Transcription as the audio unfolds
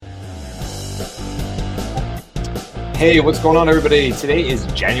Hey, what's going on, everybody? Today is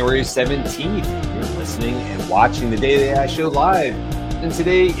January 17th. You're listening and watching the Daily AI Show live. And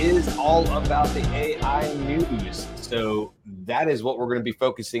today is all about the AI news. So that is what we're going to be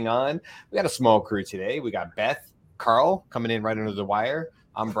focusing on. We got a small crew today. We got Beth, Karl coming in right under the wire.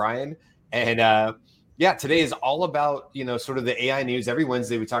 I'm Brian. And today is all about, sort of the AI news. Every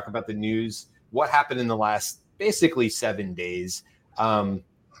Wednesday we talk about the news, what happened in the last basically 7 days. And,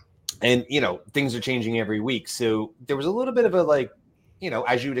 things are changing every week. So there was a little bit of a,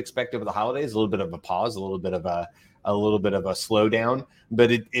 as you would expect over the holidays, a little bit of a pause, a little bit of a slowdown.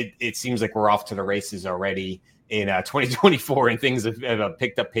 But it seems like we're off to the races already in 2024, and things have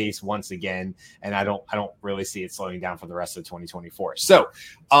picked up pace once again. And I don't really see it slowing down for the rest of 2024. So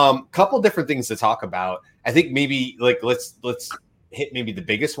couple different things to talk about. I think maybe let's hit maybe the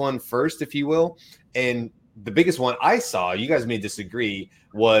biggest one first, if you will. And the biggest one I saw, you guys may disagree,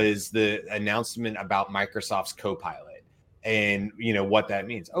 was the announcement about Microsoft's Copilot and what that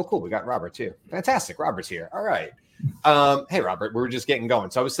means. Oh, cool. We got Robert too. Fantastic. Robert's here. All right. Hey, Robert, we're just getting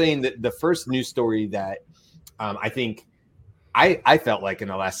going. So I was saying that the first news story that I think I felt like in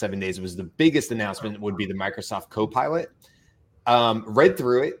the last 7 days was the biggest announcement would be the Microsoft Copilot. Read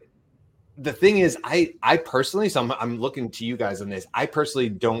through it. The thing is, I personally, so I'm looking to you guys on this. I personally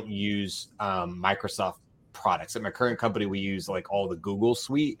don't use Microsoft products. At my current company, we use all the Google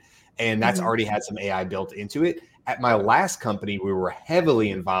suite, and that's already had some AI built into it. At my last company, we were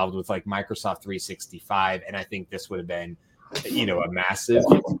heavily involved with Microsoft 365, and I think this would have been, a massive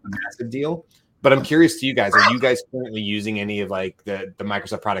deal. But I'm curious to you guys, are you guys currently using any of the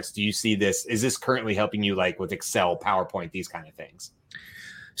Microsoft products? Do you see this? Is this currently helping you with Excel, PowerPoint, these kind of things?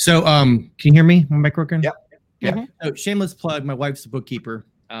 So can you hear me? My mic working? Yep. Yeah. Mm-hmm. So shameless plug, my wife's a bookkeeper,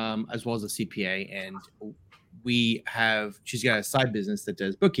 as well as a CPA, and she's got a side business that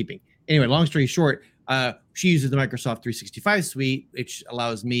does bookkeeping. Anyway, long story short, she uses the Microsoft 365 suite, which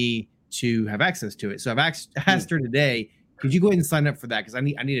allows me to have access to it. So I've asked her today, could you go ahead and sign up for that? Because I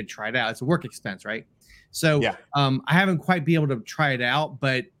need to try it out. It's a work expense, right? So yeah. I haven't quite been able to try it out,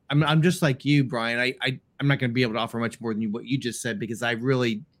 but I'm just like you, Brian. I'm not going to be able to offer much more than what you just said, because I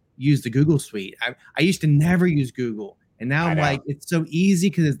really use the Google suite. I used to never use Google, and now I'm like, it's so easy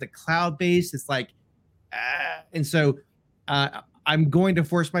because it's the cloud-based. It's and so I'm going to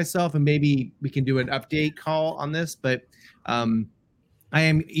force myself, and maybe we can do an update call on this, but I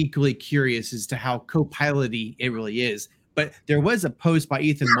am equally curious as to how Copilot-y it really is. But there was a post by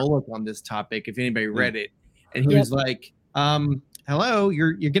Ethan Mollick on this topic, if anybody read it, and he was like, hello,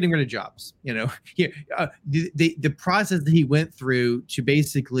 you're getting rid of jobs. The process that he went through to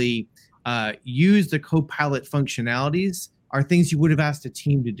basically use the Copilot functionalities are things you would have asked a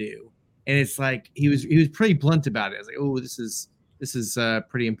team to do. And it's he was pretty blunt about it. I was like, oh, this is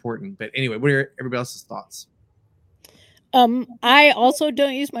pretty important. But anyway, what are everybody else's thoughts? I also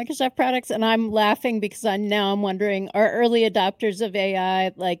don't use Microsoft products, and I'm laughing because I'm wondering, are early adopters of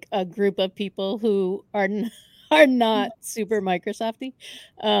AI a group of people who are not super Microsofty?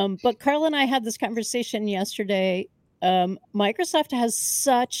 But Karl and I had this conversation yesterday. Microsoft has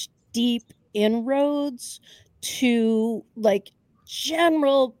such deep inroads to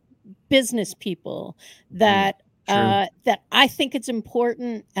general business people that that I think it's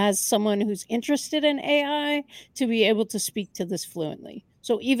important, as someone who's interested in AI, to be able to speak to this fluently.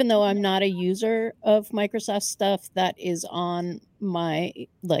 So even though I'm not a user of Microsoft stuff, that is on my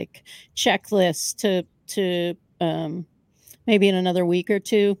checklist to maybe in another week or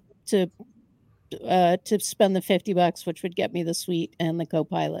two to spend the $50, which would get me the suite and the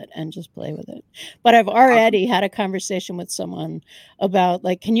Copilot, and just play with it. But I've already had a conversation with someone about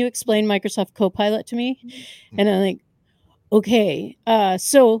can you explain Microsoft Copilot to me? And I'm like, okay,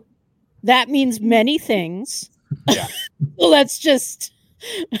 so that means many things. Yeah. So let's just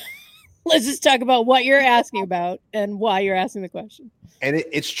talk about what you're asking about and why you're asking the question. And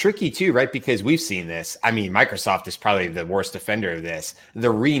it's tricky too, right? Because we've seen this. I mean, Microsoft is probably the worst offender of this,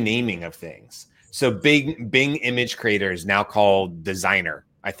 the renaming of things. So Bing image creator is now called Designer,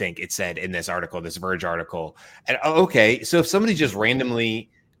 I think it said in this article, this Verge article. And okay, so if somebody just randomly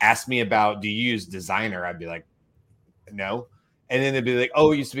asked me about, do you use Designer? I'd be like, no. And then they'd be like,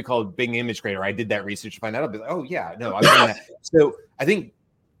 oh, it used to be called Bing image creator. I did that research to find out. I'll be like, oh yeah, no, I've done that. So I think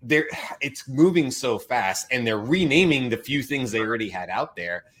it's moving so fast, and they're renaming the few things they already had out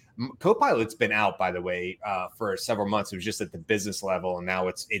there. Copilot's been out, by the way, for several months. It was just at the business level, and now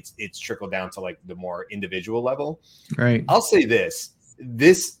it's trickled down to the more individual level. Right. I'll say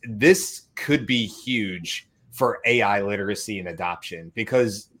this could be huge for AI literacy and adoption,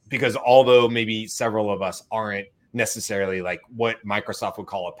 because although maybe several of us aren't necessarily like what Microsoft would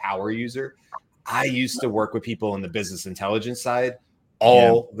call a power user. I used to work with people in the business intelligence side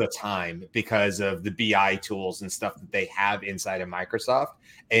all the time because of the BI tools and stuff that they have inside of Microsoft.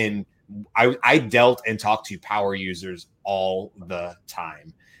 And I dealt and talked to power users all the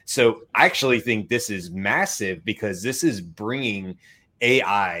time. So I actually think this is massive because this is bringing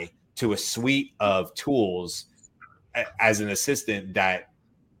AI to a suite of tools as an assistant that,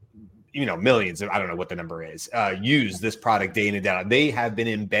 you know, millions of, I don't know what the number is, use this product day in and day out. They have been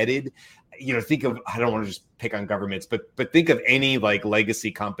embedded. You know, think of, I don't want to just pick on governments, but think of any like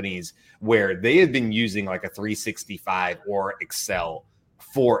legacy companies where they have been using like a 365 or Excel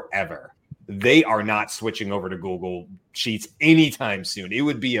forever. They are not switching over to Google Sheets anytime soon. It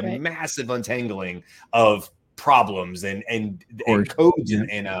would be a massive untangling of problems and codes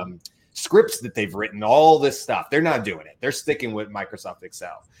and scripts that they've written, all this stuff. They're not doing it. They're sticking with Microsoft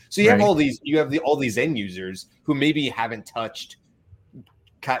Excel. So you have all these, all these end users who maybe haven't touched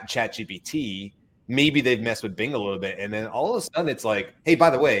ChatGPT. Maybe they've messed with Bing a little bit, and then all of a sudden it's like, hey, by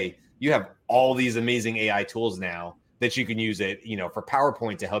the way, you have all these amazing AI tools now that you can use it, you know, for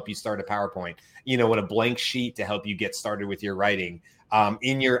PowerPoint to help you start a PowerPoint, you know, with a blank sheet to help you get started with your writing,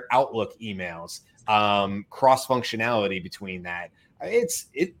 in your Outlook emails, cross functionality between that. It's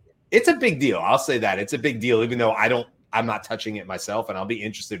a big deal. I'll say that it's a big deal, even though I'm not touching it myself, and I'll be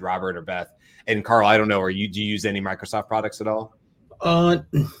interested, Robert or Beth and Karl. I don't know. Do you use any Microsoft products at all?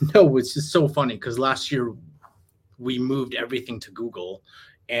 No, it's just so funny because last year we moved everything to Google,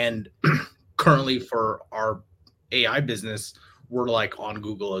 and currently for our AI business, we're like on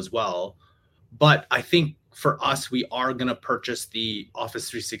Google as well. But I think for us, we are going to purchase the Office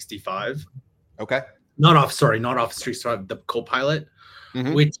 365. Okay. Not Office 365, the Copilot,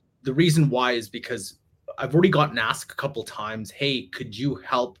 which the reason why is because I've already gotten asked a couple times, hey, could you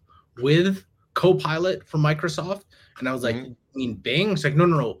help with Copilot for Microsoft? And I was like, you mean Bing? It's like,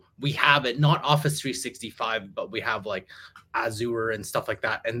 no, we have it, not Office 365, but we have like Azure and stuff like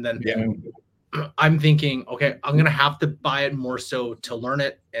that. And then I'm thinking, okay, I'm going to have to buy it more so to learn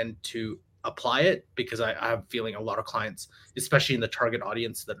it and to apply it, because I have a feeling a lot of clients, especially in the target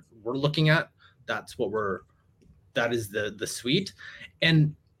audience that we're looking at, that is the suite.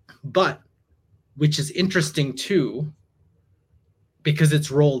 But which is interesting too, because it's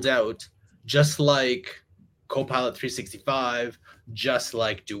rolled out just like Copilot 365, just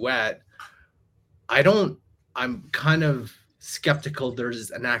like Duet. I'm kind of skeptical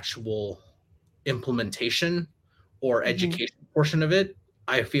there's an actual implementation or education portion of it.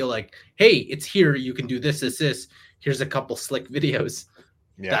 I feel like, hey, it's here. You can do this. Here's a couple slick videos.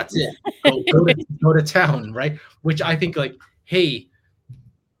 Yeah. That's it. Go to town, right? Which I think like, hey,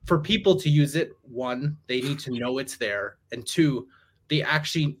 for people to use it, one, they need to know it's there. And two, they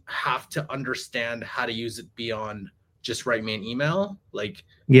actually have to understand how to use it beyond just write me an email. Like,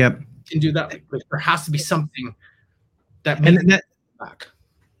 you can do that. Like, there has to be something that makes it back.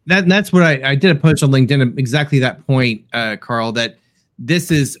 That's what I did a post on LinkedIn, exactly that point, Karl, that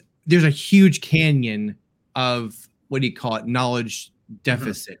there's a huge canyon of, what do you call it, knowledge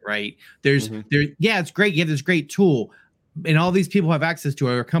deficit, right? It's great. You have this great tool and all these people have access to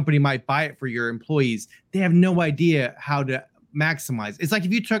it, or a company might buy it for your employees. They have no idea how to maximize. It's like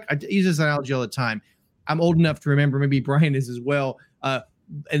if you I use this analogy all the time. I'm old enough to remember, maybe Brian is as well,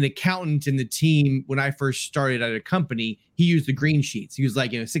 an accountant in the team when I first started at a company. He used the green sheets. He was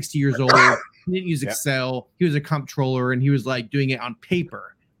like 60 years old. He didn't use Excel. He was a comptroller, and he was like doing it on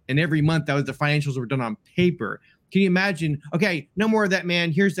paper. And every month that was the financials were done on paper. Can you imagine? Okay, no more of that,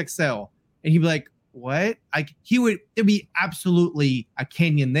 man. Here's Excel. And he'd be like, what? It'd be absolutely a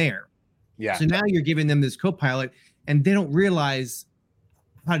canyon there. Yeah. So now you're giving them this Copilot, and they don't realize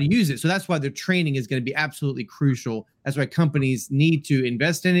how to use it. So that's why the training is going to be absolutely crucial. That's why companies need to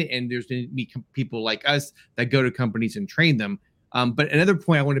invest in it. And there's going to be people like us that go to companies and train them. But another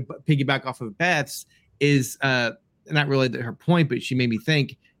point I want to piggyback off of Beth's is not really her point, but she made me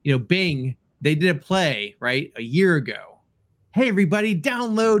think, Bing, they did a play, right, a year ago. Hey, everybody,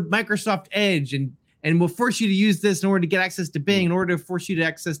 download Microsoft Edge and we'll force you to use this in order to get access to Bing, in order to force you to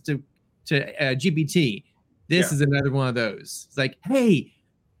access to GPT. This is another one of those. It's like, hey,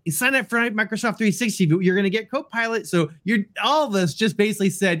 you sign up for Microsoft 360, but you're going to get Copilot. So all of us just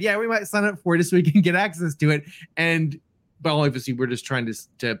basically said, yeah, we might sign up for it just so we can get access to it. But obviously we're just trying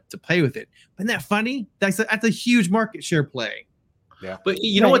to play with it. But isn't that funny? That's a huge market share play. Yeah. But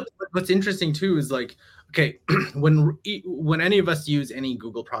you know what's interesting too is like, okay, when any of us use any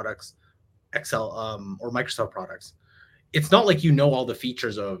Google products, Excel or Microsoft products, it's not like all the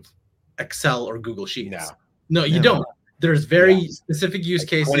features of Excel or Google Sheets. No, you don't. There's very specific use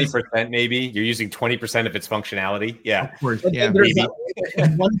cases. 20% maybe. You're using 20% of its functionality. Yeah. Of course. But Yeah. then there's Maybe.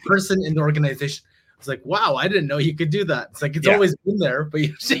 that one person in the organization. It's like, wow, I didn't know you could do that. It's like it's always been there, but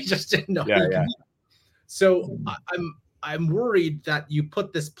you just didn't know. You could do that. So I'm worried that you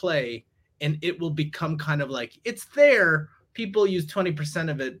put this play and it will become kind of like it's there. People use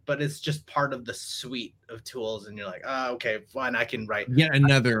 20% of it, but it's just part of the suite of tools. And you're like, oh, okay, fine, I can write yet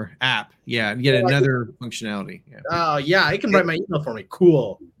another app. Yeah, yet another functionality. Yeah. Oh, yeah, I can write my email for me.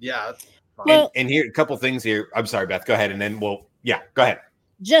 Cool. Yeah. And here, a couple things here. I'm sorry, Beth. Go ahead, and then go ahead.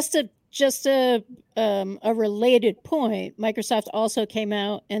 Just a related point, Microsoft also came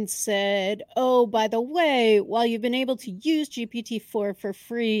out and said, oh, by the way, while you've been able to use GPT-4 for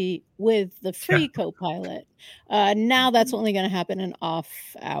free with the free Copilot, now that's only going to happen in off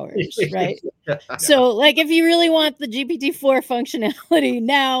hours, right? So like if you really want the GPT-4 functionality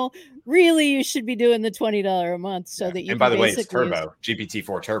now, really you should be doing the $20 a month so that you and by the way, it's Turbo,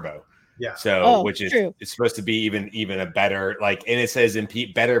 GPT-4 Turbo. Yeah. So, which is it's supposed to be even a better, like, and it says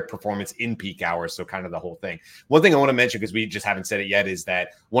better performance in peak hours. So kind of the whole thing. One thing I want to mention, because we just haven't said it yet, is that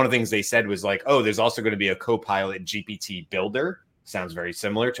one of the things they said was like, oh, there's also going to be a Copilot GPT builder. Sounds very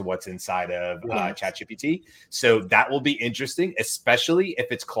similar to what's inside of ChatGPT. So that will be interesting, especially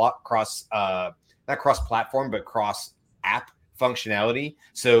if it's not cross-platform, but cross-app functionality.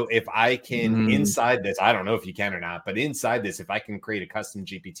 So if I can inside this, I don't know if you can or not, but inside this, if I can create a custom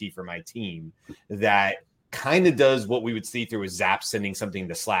GPT for my team that kind of does what we would see through a Zap sending something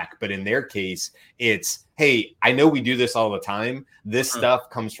to Slack, but in their case, it's, hey, I know we do this all the time. This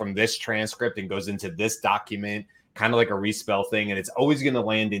stuff comes from this transcript and goes into this document, kind of like a respell thing, and it's always going to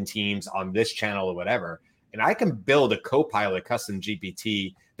land in Teams on this channel or whatever. And I can build a Copilot custom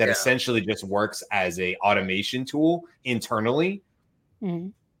GPT that essentially just works as a automation tool internally.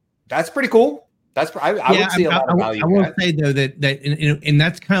 That's pretty cool. I would see a lot of value. I will say though and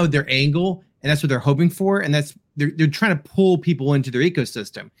that's kind of their angle, and that's what they're hoping for, and that's they're trying to pull people into their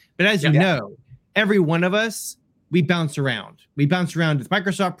ecosystem. But as you know, every one of us, we bounce around. We bounce around with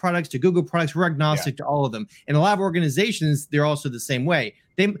Microsoft products to Google products. We're agnostic to all of them. And a lot of organizations, they're also the same way.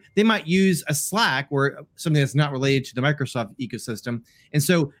 They might use a Slack or something that's not related to the Microsoft ecosystem. And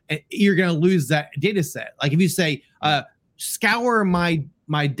so you're going to lose that data set. Like if you say, scour my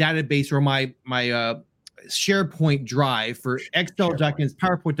database or my SharePoint drive for Excel documents,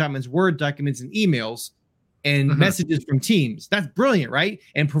 PowerPoint documents, Word documents, and emails, and messages from Teams. That's brilliant, right?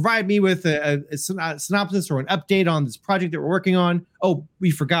 And provide me with a synopsis or an update on this project that we're working on. Oh, we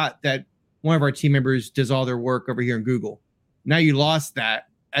forgot that one of our team members does all their work over here in Google. Now you lost that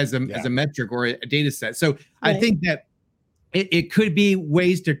as a metric or a data set. So I think that it could be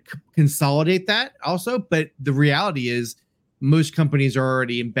ways to consolidate that also, but the reality is most companies are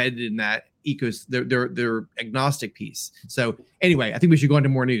already embedded in that their agnostic piece. So anyway, I think we should go into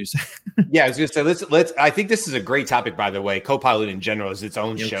more news. I was gonna say let's I think this is a great topic, by the way. Copilot in general is its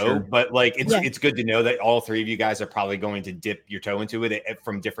own show, but like it's good to know that all three of you guys are probably going to dip your toe into it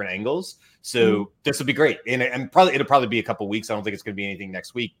from different angles. So this will be great, and it'll probably be a couple weeks. I don't think it's going to be anything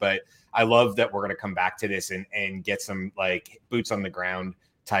next week, but I love that we're going to come back to this and get some like boots on the ground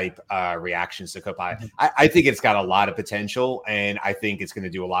type reactions to Copilot. I think it's got a lot of potential, and I think it's going to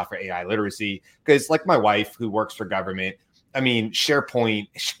do a lot for AI literacy, because like my wife who works for government, I mean, SharePoint,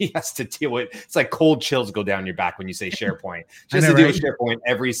 she has to deal with, it's like cold chills go down your back when you say SharePoint. She has to deal with SharePoint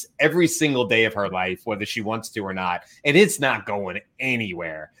every single day of her life, whether she wants to or not. And it's not going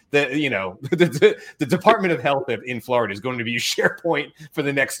anywhere. The Department of Health in Florida is going to be SharePoint for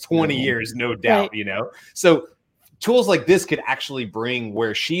the next 20 years, no doubt, So tools like this could actually bring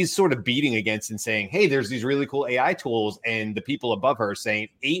where she's sort of beating against and saying, hey, there's these really cool AI tools, and the people above her saying,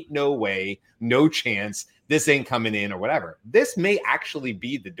 ain't no way, no chance, this ain't coming in or whatever. This may actually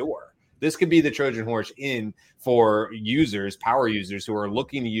be the door. This could be the Trojan horse in for users, power users who are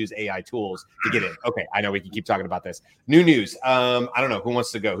looking to use AI tools to get in. Okay, I know we can keep talking about this. New news. I don't know who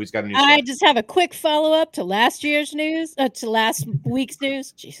wants to go. Who's got a news? I just have a quick follow up to last year's news, to last week's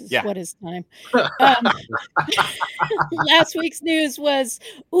news. Jesus, what is time? Last week's news was,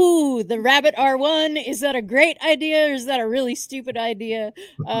 the Rabbit R1. Is that a great idea or is that a really stupid idea?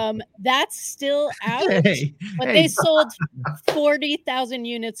 That's still out, but they sold 40,000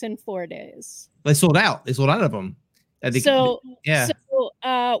 units in 4 days. They sold out. They sold out of them. So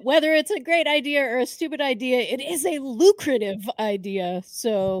whether it's a great idea or a stupid idea, it is a lucrative idea.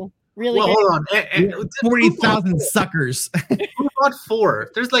 So really, hold on. 40,000 suckers. Who bought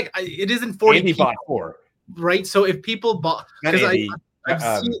 4? There's like, it isn't 40. Andy bought 4, right? So if people bought, because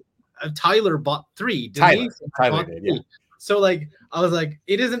I've seen Tyler bought 3. Tyler did, yeah. So like, I was like,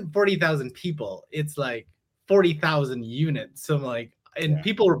 it isn't 40,000 people. It's like 40,000 units. So I'm like, and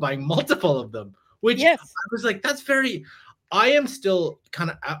people were buying multiple of them, which I was like, that's very. I am still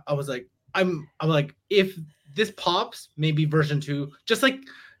kind of. I was like, I'm like, if this pops, maybe version 2, just like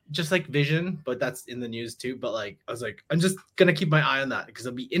Vision, but that's in the news too. But like, I was like, I'm just gonna keep my eye on that because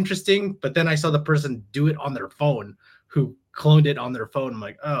it'll be interesting. But then I saw the person do it on their phone, who cloned it on their phone. I'm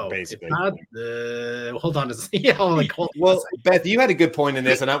like, oh, basically. Hold on to see. Well, Beth, you had a good point in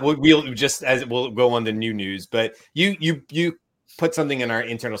this, and we'll just as we'll go on the new news. But you put something in our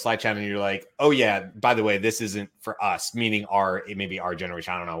internal Slack channel, and you're like, oh yeah, by the way, this isn't for us, meaning maybe our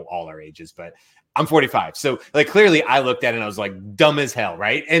generation. I don't know all our ages, but I'm 45. So like clearly I looked at it and I was like dumb as hell.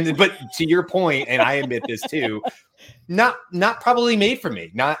 Right. But to your point, and I admit this too, not probably made for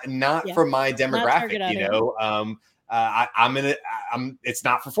me, not for my demographic, you know, it's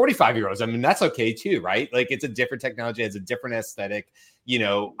not for 45-year-olds. I mean, that's okay too, right? Like it's a different technology, it's a different aesthetic. You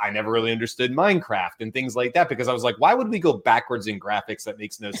know, I never really understood Minecraft and things like that because I was like, why would we go backwards in graphics? That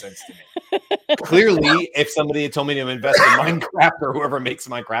makes no sense to me. Clearly, if somebody had told me to invest in Minecraft or whoever makes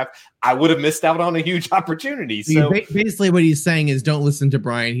Minecraft, I would have missed out on a huge opportunity. So basically what he's saying is don't listen to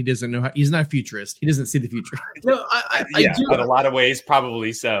Brian. He doesn't know he's not a futurist. He doesn't see the future. No, I do. In a lot of ways,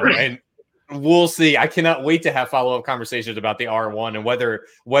 probably so. And we'll see. I cannot wait to have follow-up conversations about the R1 and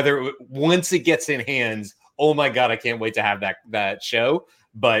whether once it gets in hands, oh my God, I can't wait to have that show.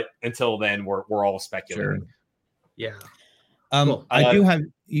 But until then, we're all speculating. Sure. Yeah. Cool. I do have.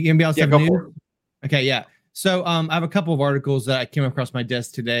 Anybody else have news? Okay, yeah. So I have a couple of articles that I came across my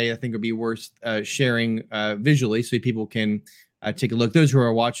desk today. I think would be worth sharing visually so people can take a look. Those who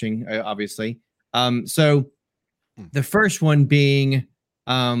are watching, obviously. So the first one being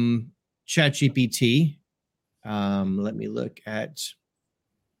ChatGPT. Let me look at.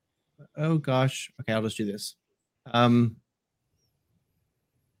 Oh gosh. Okay, I'll just do this. I'm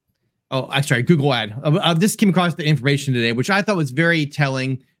sorry. Google Ad. This came across the information today, which I thought was very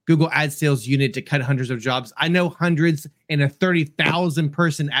telling. Google ad sales unit to cut hundreds of jobs. I know hundreds and a 30,000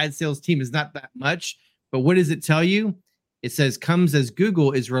 person ad sales team is not that much, but what does it tell you? It says comes as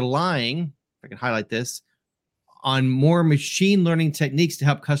Google is relying, if I can highlight this, on more machine learning techniques to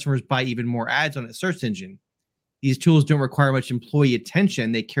help customers buy even more ads on its search engine. These tools don't require much employee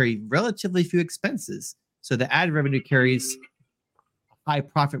attention. They carry relatively few expenses. So the ad revenue carries a high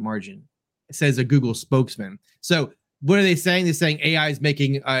profit margin, it says a Google spokesman. So what are they saying? They're saying AI is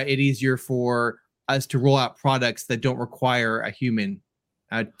making it easier for us to roll out products that don't require a human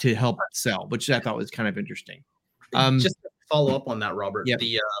to help sell, which I thought was kind of interesting. Just to follow up on that, Robert. Yep.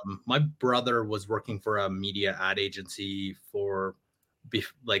 My brother was working for a media ad agency for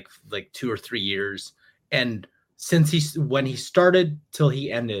like 2 or 3 years, and since when he started till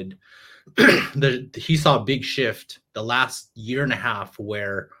he ended, he saw a big shift the last year and a half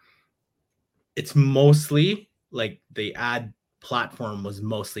where it's mostly like the ad platform was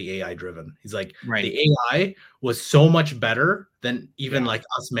mostly AI driven. He's like, the AI was so much better than even like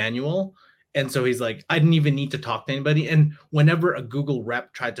us manual. And so he's like, I didn't even need to talk to anybody. And whenever a Google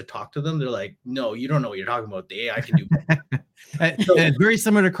rep tried to talk to them, they're like, no, you don't know what you're talking about. The AI can do it's very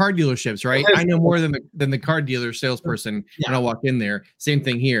similar to car dealerships, right? I know more than the car dealer salesperson when I walk in there. Same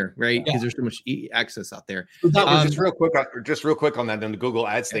thing here, right? Because there's so much access out there. Just real quick on that, then the Google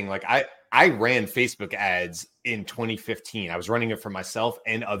ads thing. Like I ran Facebook ads in 2015. I was running it for myself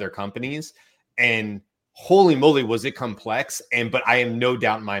and other companies, and holy moly, was it complex. But I am no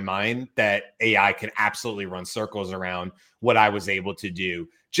doubt in my mind that AI can absolutely run circles around what I was able to do.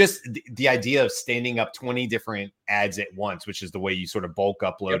 Just the idea of standing up 20 different ads at once, which is the way you sort of bulk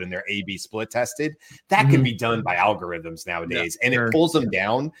upload and they're A/B split tested, that can be done by algorithms nowadays. And it pulls them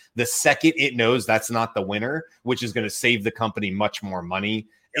down the second it knows that's not the winner, which is going to save the company much more money.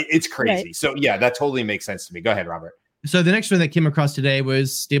 It's crazy. Right. So yeah, that totally makes sense to me. Go ahead, Robert. So the next one that came across today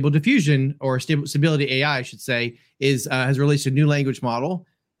was Stable Diffusion, or Stability AI, I should say, has released a new language model.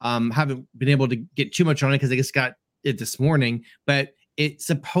 Haven't been able to get too much on it because I just got it this morning, but it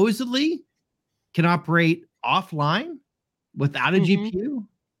supposedly can operate offline without a GPU.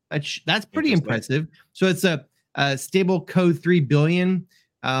 That's pretty impressive. So it's a Stable Code 3 billion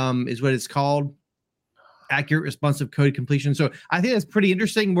is what it's called. Accurate responsive code completion. So I think that's pretty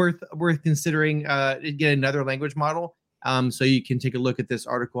interesting, worth considering get another language model. So you can take a look at this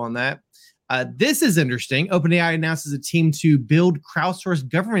article on that. This is interesting. OpenAI announces a team to build crowdsourced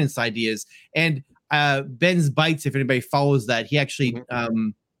governance ideas. And Ben's Bytes, if anybody follows that, he actually,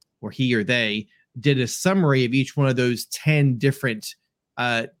 or he or they, did a summary of each one of those 10 different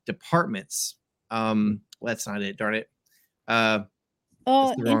departments. That's not it, darn it. That's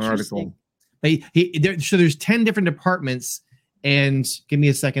the wrong article. So there's 10 different departments, and give me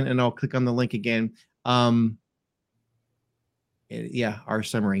a second and I'll click on the link again. Yeah, our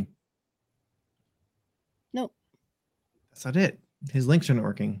summary. Nope. That's not it. His links are not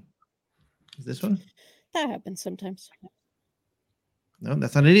working. Is this one? That happens sometimes. No,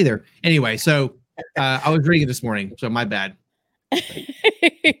 that's not it either. Anyway, so I was reading it this morning, so my bad.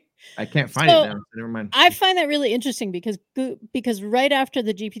 I can't find it now. So never mind. I find that really interesting because right after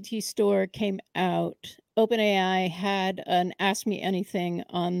the GPT store came out, OpenAI had an Ask Me Anything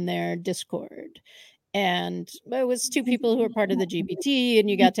on their Discord. And it was two people who were part of the GPT, and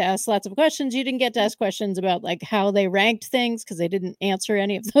you got to ask lots of questions. You didn't get to ask questions about like how they ranked things because they didn't answer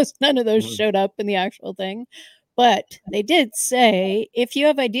any of those. None of those showed up in the actual thing. But they did say, if you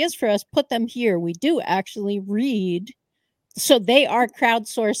have ideas for us, put them here. We do actually read. So they are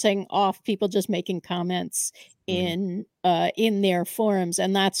crowdsourcing off people just making comments in their forums.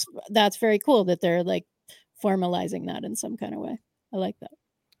 And that's very cool that they're like formalizing that in some kind of way. I like that.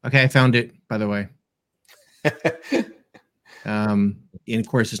 Okay, I found it, by the way. And of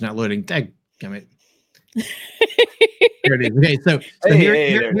course it's not loading. Daggum it. There it is. Okay, so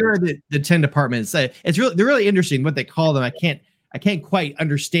here are the 10 departments. They're really interesting what they call them. I can't quite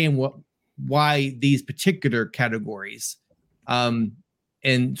understand why these particular categories.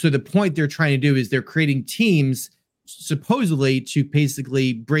 And so the point they're trying to do is they're creating teams supposedly to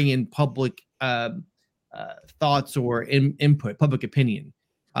basically bring in public thoughts or input, public opinion.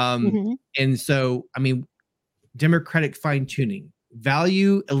 And so, I mean, democratic fine tuning,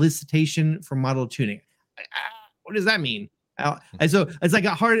 value elicitation for model tuning. What does that mean? And so it's like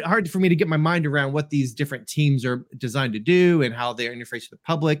hard for me to get my mind around what these different teams are designed to do and how they interface with the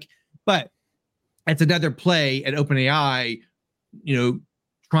public. But it's another play at OpenAI,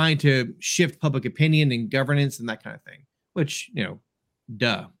 trying to shift public opinion and governance and that kind of thing, which,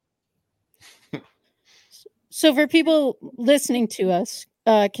 duh. So for people listening to us,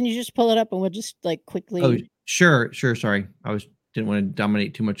 can you just pull it up and we'll just like quickly. Oh, sure. Sorry. Didn't want to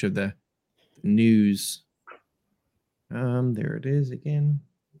dominate too much of the news. There it is again.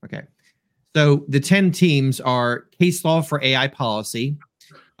 Okay. So the 10 teams are case law for AI policy,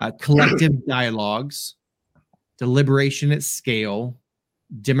 collective dialogues, deliberation at scale,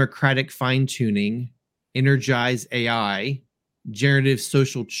 democratic fine tuning, energize AI, generative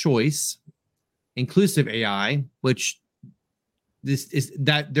social choice, inclusive AI, which this is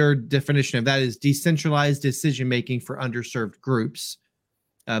that their definition of that is decentralized decision making for underserved groups,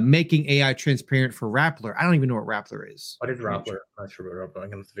 making AI transparent for Rappler. I don't even know what Rappler is. What is Rappler? I'm not sure what Rappler.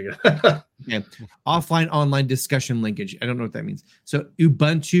 I'm going to figure it out. Yeah, offline online discussion linkage. I don't know what that means. So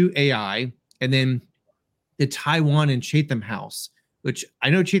Ubuntu AI, and then the Taiwan and Chatham House, which I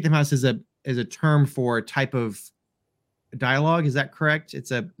know Chatham House is a term for a type of dialogue. Is that correct?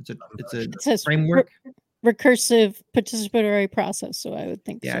 It's a framework. Recursive participatory process. So I would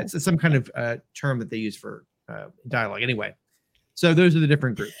think. Yeah, so. it's some kind of term that they use for dialogue. Anyway, so those are the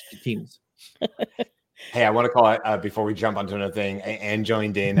different groups, teams. Hey, I want to call it before we jump onto another thing. Anne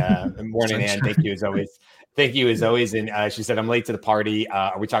joined in. Morning, Anne. Thank you as always. Thank you as always. And she said, I'm late to the party.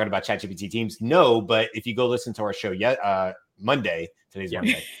 Are we talking about ChatGPT teams? No, but if you go listen to our show Monday, today's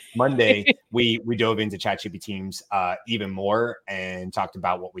Monday, we dove into ChatGPT teams even more and talked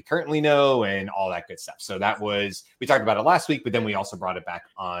about what we currently know and all that good stuff. So we talked about it last week, but then we also brought it back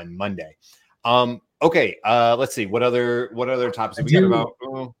on Monday. Okay, let's see. What other topics? We got about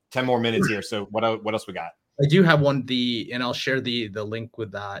 10 more minutes here. So what else we got? I do have one, and I'll share the link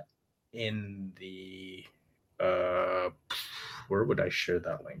with that in the where would I share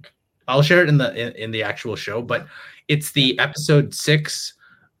that link? I'll share it in the actual show, but it's the episode 6,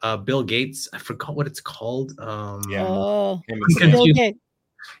 Bill Gates. I forgot what it's called. Bill Gates.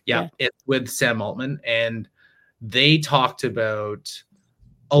 Yeah, it's with Sam Altman, and they talked about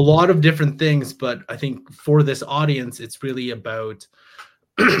a lot of different things, but I think for this audience, it's really about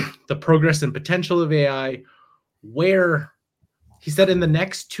the progress and potential of AI, where he said in the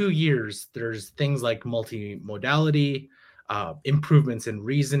next 2 years, there's things like multimodality, improvements in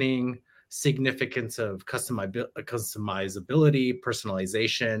reasoning, significance of customizability,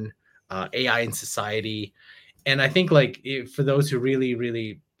 personalization, AI in society. And I think for those who really,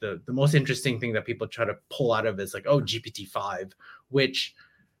 really, the most interesting thing that people try to pull out of is GPT-5, which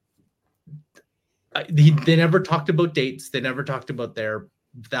they never talked about dates. They never talked about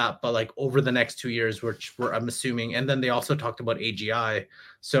but over the next 2 years, which I'm assuming, and then they also talked about AGI.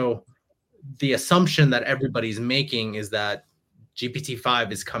 So the assumption that everybody's making is that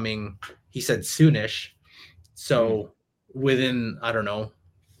GPT-5 is coming, he said soonish. So within, I don't know,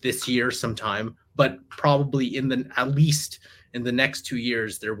 this year sometime, but probably at least in the next 2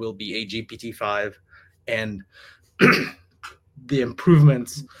 years, there will be a GPT-5, and the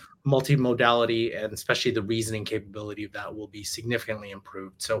improvements multimodality and especially the reasoning capability of that will be significantly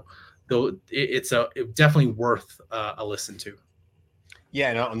improved. So though it's definitely worth a listen to.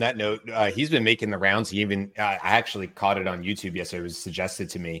 Yeah, and on that note, he's been making the rounds. He even, I actually caught it on YouTube yesterday. It was suggested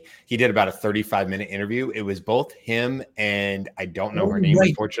to me. He did about a 35-minute interview. It was both him and I don't know her name,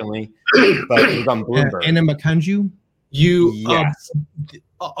 unfortunately, but it was on Bloomberg. Anna Makanju? Yes.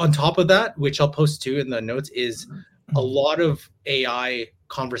 On top of that, which I'll post too in the notes, is a lot of AI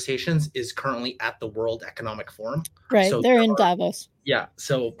conversations is currently at the World Economic Forum. Right, so they're in Davos. Yeah,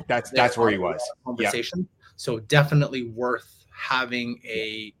 so that's where he was. Conversation. Yep. So definitely worth having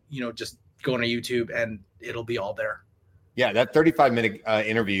a, just going to YouTube and it'll be all there. Yeah, that 35-minute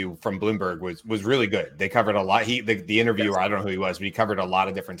interview from Bloomberg was really good. They covered a lot. The interviewer, I don't know who he was, but he covered a lot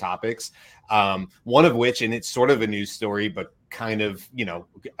of different topics. One of which, and it's sort of a news story, but kind of,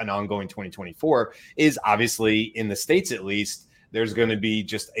 an ongoing 2024, is obviously in the States, at least, there's going to be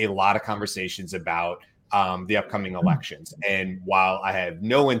just a lot of conversations about the upcoming elections. And while I have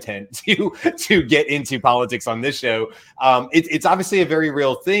no intent to get into politics on this show, it's obviously a very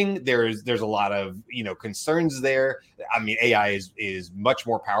real thing. There's a lot of concerns there. I mean, AI is much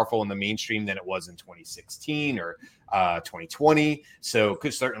more powerful in the mainstream than it was in 2016 or 2020. So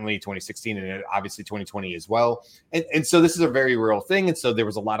certainly 2016 and obviously 2020 as well. And so this is a very real thing. And so there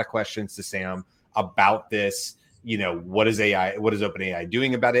was a lot of questions to Sam about this. What is OpenAI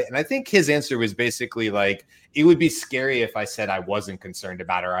doing about it? And I think his answer was basically like, it would be scary if I said I wasn't concerned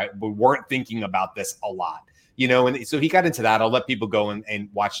about it, or we weren't thinking about this a lot, and so he got into that. I'll let people go and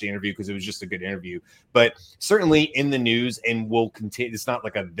watch the interview because it was just a good interview, but certainly in the news, and will continue. It's not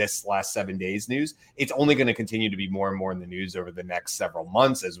like this last 7 days news. It's only going to continue to be more and more in the news over the next several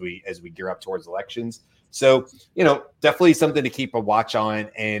months as we gear up towards elections. So, definitely something to keep a watch on.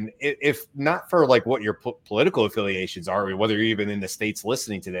 And if not for like what your political affiliations are, whether you're even in the States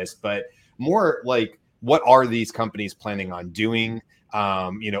listening to this, but more like, what are these companies planning on doing?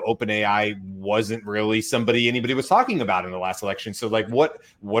 OpenAI wasn't really anybody was talking about in the last election. So like, what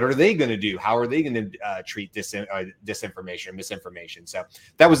are they going to do? How are they going to treat disinformation, misinformation? So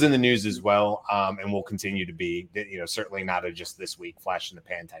that was in the news as well. And will continue to be, certainly not a just this week flash in the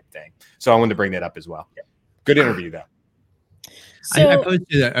pan type thing. So I wanted to bring that up as well. Good interview though. So, I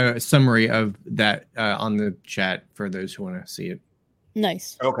posted a summary of that on the chat for those who want to see it.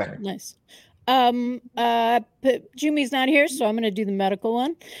 Nice. Okay. Nice. Jumi's not here, so I'm going to do the medical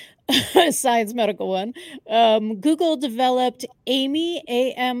one, science medical one. Google developed AMIE,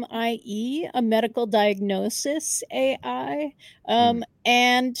 AMIE, a medical diagnosis AI,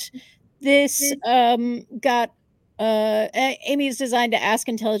 and this got AMIE is designed to ask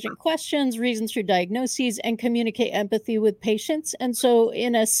intelligent questions, reason through diagnoses, and communicate empathy with patients. And so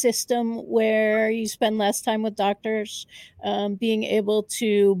in a system where you spend less time with doctors, being able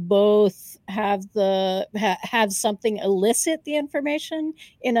to both have have something elicit the information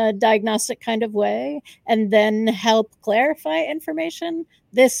in a diagnostic kind of way and then help clarify information,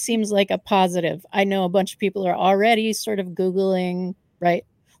 this seems like a positive. I know a bunch of people are already sort of Googling, right?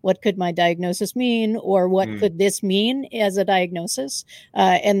 What could my diagnosis mean, or what could this mean as a diagnosis?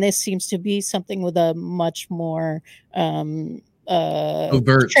 And this seems to be something with a much more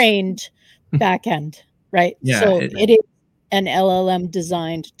trained back end, right? Yeah, so it is an LLM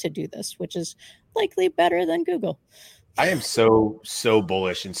designed to do this, which is likely better than Google. I am so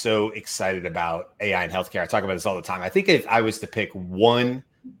bullish and so excited about AI in healthcare. I talk about this all the time. I think if I was to pick one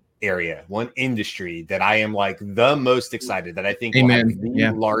area, one industry that I am like the most excited, that I think will have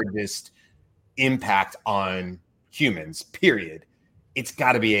the largest impact on humans, period, it's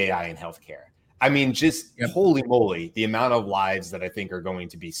got to be AI in healthcare. I mean, just holy moly, the amount of lives that I think are going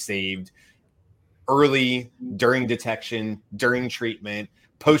to be saved early, during detection, during treatment,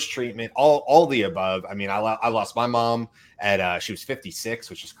 post-treatment, all the above. I mean, I lost my mom at she was 56,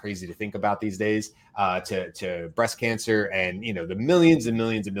 which is crazy to think about these days, to breast cancer, and the millions and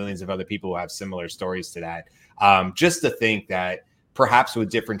millions and millions of other people who have similar stories to that. Just to think that perhaps with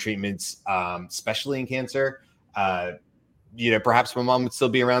different treatments, especially in cancer, perhaps my mom would still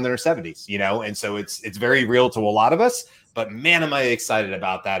be around in her 70s, and so it's very real to a lot of us. But man, am I excited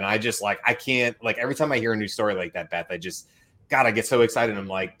about that. And I just I can't, every time I hear a new story like that, Beth, I get so excited. I'm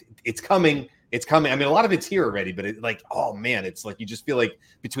like, it's coming. I mean, a lot of it's here already, but oh man, it's like, you just feel like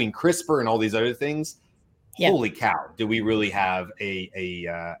between CRISPR and all these other things, holy cow, do we really have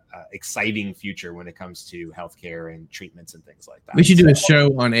a exciting future when it comes to healthcare and treatments and things like that. We should do a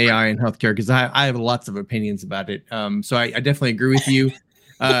show on AI and healthcare, because I have lots of opinions about it. So I definitely agree with you.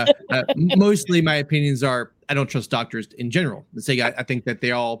 Mostly my opinions are, I don't trust doctors in general. I think that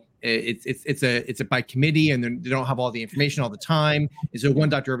they all it's a by committee, and they don't have all the information all the time. And so one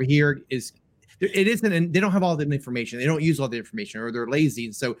doctor over here and they don't have all the information. They don't use all the information, or they're lazy.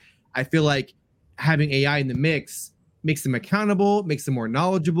 And so I feel like having AI in the mix makes them accountable, makes them more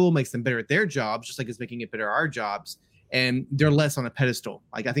knowledgeable, makes them better at their jobs, just like it's making it better at our jobs. And they're less on a pedestal.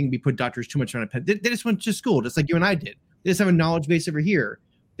 Like, I think we put doctors too much on a pedestal. They just went to school, just like you and I did. They just have a knowledge base over here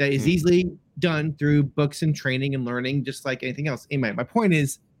that is easily done through books and training and learning, just like anything else. Anyway, my point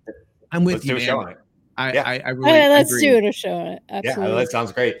is, I'm with you, man. I really let's agree. do it a show on it. Absolutely. Yeah, that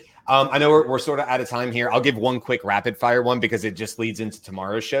sounds great. I know we're sort of out of time here. I'll give one quick rapid fire one because it just leads into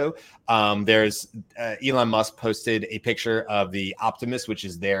tomorrow's show. There's Elon Musk posted a picture of the Optimus, which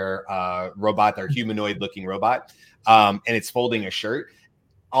is their robot, their humanoid looking robot. And it's folding a shirt.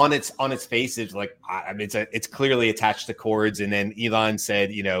 On its face, it's like, I mean, it's clearly attached to cords. And then Elon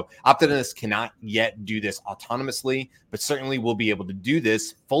said, Optimus cannot yet do this autonomously, but certainly will be able to do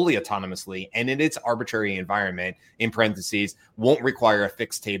this fully autonomously and in its arbitrary environment, in parentheses, won't require a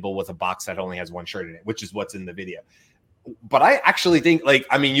fixed table with a box that only has one shirt in it, which is what's in the video. But I actually think,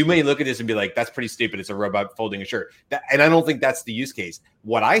 you may look at this and be like, that's pretty stupid. It's a robot folding a shirt. And I don't think that's the use case.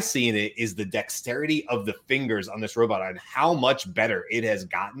 What I see in it is the dexterity of the fingers on this robot and how much better it has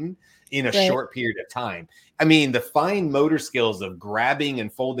gotten in a short period of time. I mean, the fine motor skills of grabbing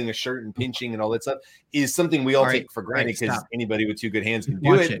and folding a shirt and pinching and all that stuff is something we all take for granted because anybody with two good hands can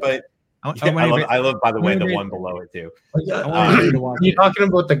do it. But I love, by the way, the one below it too. Are you talking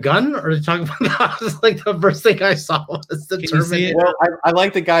about the gun, or are you talking about the first thing I saw was the Terminator? Well, I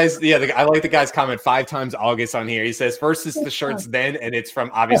like the guys. Yeah, I like the guy's comment 5 times August on here. He says first it's the shirts, then, and it's from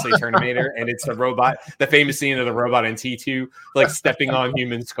obviously Terminator, and it's the robot, the famous scene of the robot in T2, stepping on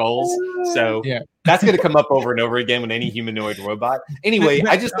human skulls. So that's going to come up over and over again with any humanoid robot. Anyway,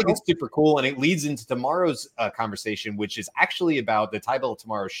 I just think it's super cool, and it leads into tomorrow's conversation, which is actually about the title of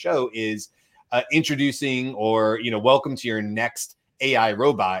tomorrow's show is introducing or welcome to your next AI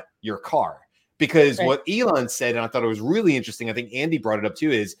robot, your car. Because what Elon said, and I thought it was really interesting, I think Andy brought it up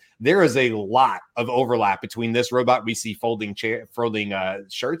too, is there is a lot of overlap between this robot we see folding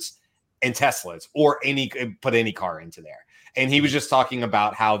shirts and Teslas, or put any car into there. And he was just talking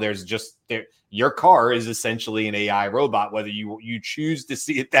about how your car is essentially an AI robot, whether you choose to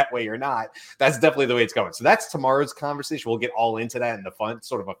see it that way or not. That's definitely the way it's going. So that's tomorrow's conversation. We'll get all into that in the fun,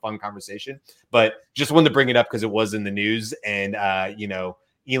 sort of a fun conversation. But just wanted to bring it up because it was in the news, and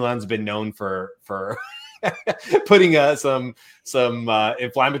Elon's been known for putting some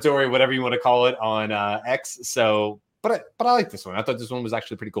inflammatory, whatever you want to call it, on X. So, but I like this one. I thought this one was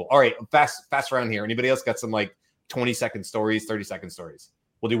actually pretty cool. All right, fast round here. Anybody else got some 20-second stories, 30-second stories?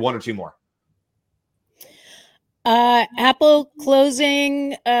 We'll do 1 or 2 more. Apple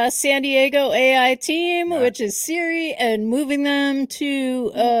closing San Diego AI team, which is Siri, and moving them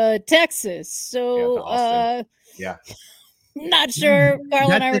to Texas. So not sure.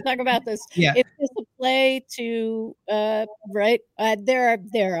 Karl and I were talking about this. It's just a play to there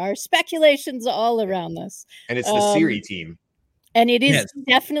are speculations all around this, and it's the Siri team, and it is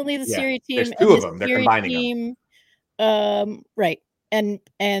definitely the Siri team. There's 2 of them. They're combining them.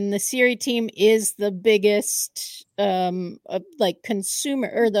 And the Siri team is the biggest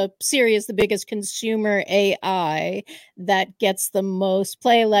consumer, or the Siri is the biggest consumer AI that gets the most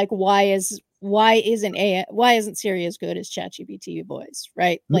play. Why isn't Siri as good as ChatGPT voice,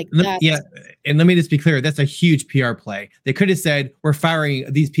 right? And let me just be clear, that's a huge PR play. They could have said we're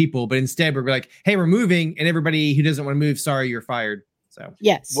firing these people, but instead we're like, hey, we're moving, and everybody who doesn't want to move, sorry, you're fired. So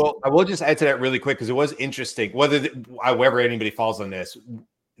yes. Well, I will just add to that really quick because it was interesting. Whether anybody falls on this,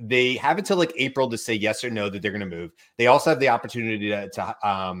 they have until April to say yes or no that they're going to move. They also have the opportunity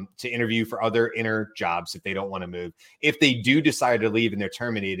to interview for other inner jobs if they don't want to move. If they do decide to leave and they're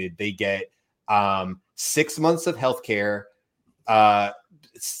terminated, they get 6 months of healthcare,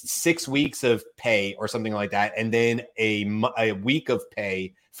 6 weeks of pay or something like that, and then a week of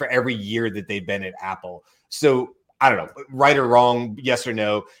pay for every year that they've been at Apple. So I don't know, right or wrong, yes or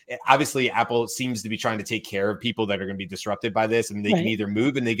no. Obviously, Apple seems to be trying to take care of people that are going to be disrupted by this, and they can either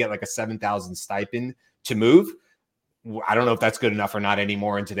move and they get a $7,000 stipend to move. I don't know if that's good enough or not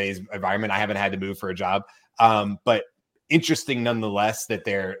anymore in today's environment. I haven't had to move for a job, but interesting nonetheless that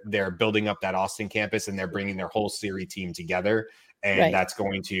they're building up that Austin campus and they're bringing their whole Siri team together, and that's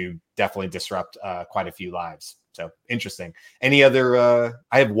going to definitely disrupt quite a few lives. So interesting. Any other?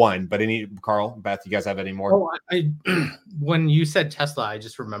 I have one, but Karl, Beth, you guys have any more? When you said Tesla, I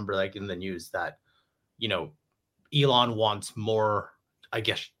just remember in the news that Elon wants more, I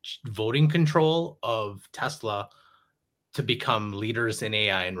guess, voting control of Tesla to become leaders in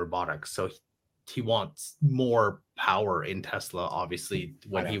AI and robotics. So he wants more power in Tesla, obviously,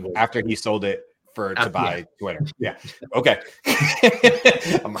 when he was after he sold it to buy Twitter. Yeah. Okay.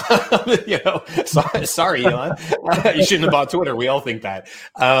 Sorry, Elon. You shouldn't have bought Twitter. We all think that.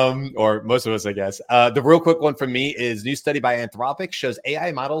 Or most of us, I guess. The real quick one from me is new study by Anthropic shows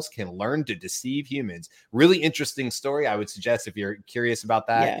AI models can learn to deceive humans. Really interesting story. I would suggest if you're curious about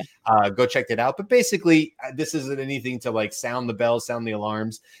that, go check it out. But basically, this isn't anything to like sound the bells, sound the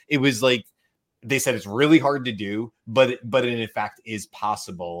alarms. It was like, they said it's really hard to do, but it in fact is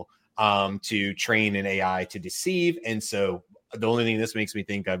possible to train an AI to deceive. And so the only thing this makes me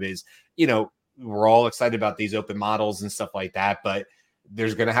think of is, we're all excited about these open models and stuff like that, but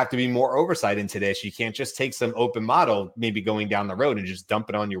there's going to have to be more oversight into this. You can't just take some open model, maybe going down the road, and just dump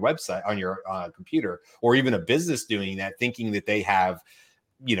it on your website, on your computer, or even a business doing that, thinking that they have,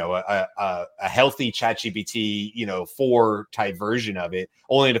 a healthy ChatGPT, 4 type version of it,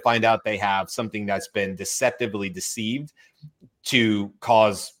 only to find out they have something that's been deceptively deceived to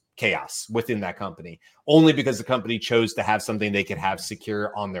cause chaos within that company, only because the company chose to have something they could have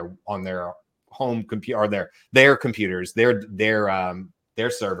secure on their home computer, or their computers, their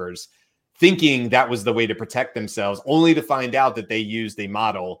servers, thinking that was the way to protect themselves, only to find out that they used a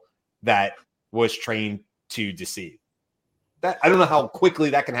model that was trained to deceive. That, I don't know how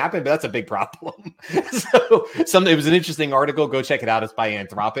quickly that can happen, but that's a big problem. So it was an interesting article. Go check it out. It's by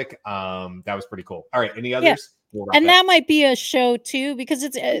Anthropic. That was pretty cool. All right. Any others? Yeah. And that might be a show too, because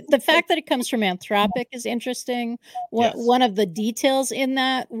it's the fact that it comes from Anthropic is interesting. One of the details in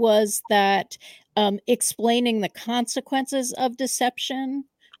that was that explaining the consequences of deception,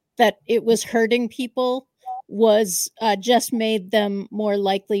 that it was hurting people, was just made them more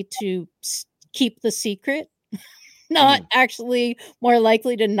likely to keep the secret. Not actually more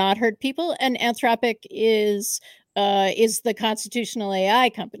likely to not hurt people. And Anthropic is the constitutional AI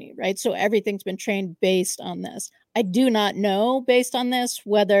company, right? So everything's been trained based on this. I do not know, based on this,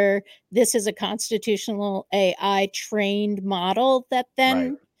 whether this is a constitutional AI trained model that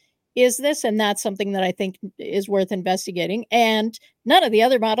then is this, and that's something that I think is worth investigating. And none of the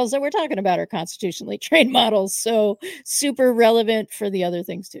other models that we're talking about are constitutionally trained models, so super relevant for the other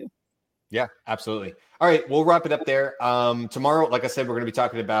things too. Yeah, absolutely. All right, we'll wrap it up there. Tomorrow, like I said, we're going to be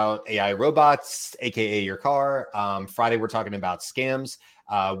talking about AI robots, aka your car. Friday, we're talking about scams.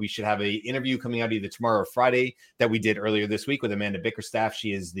 We should have an interview coming out either tomorrow or Friday that we did earlier this week with Amanda Bickerstaff.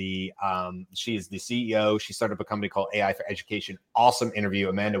 She is the CEO. She started up a company called AI for Education. Awesome interview.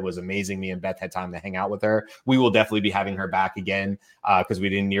 Amanda was amazing. Me and Beth had time to hang out with her. We will definitely be having her back again because we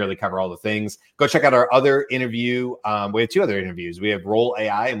didn't nearly cover all the things. Go check out our other interview. We have 2 other interviews. We have Roll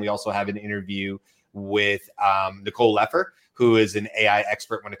AI, and we also have an interview with Nicole Leffer, who is an AI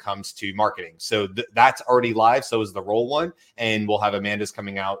expert when it comes to marketing. So that's already live. So is the Roll one. And we'll have Amanda's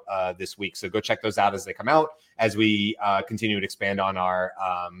coming out this week. So go check those out as they come out, as we continue to expand on our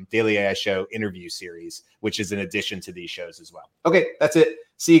Daily AI Show interview series, which is in addition to these shows as well. Okay, that's it.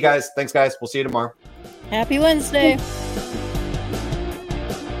 See you guys. Thanks, guys. We'll see you tomorrow. Happy Wednesday.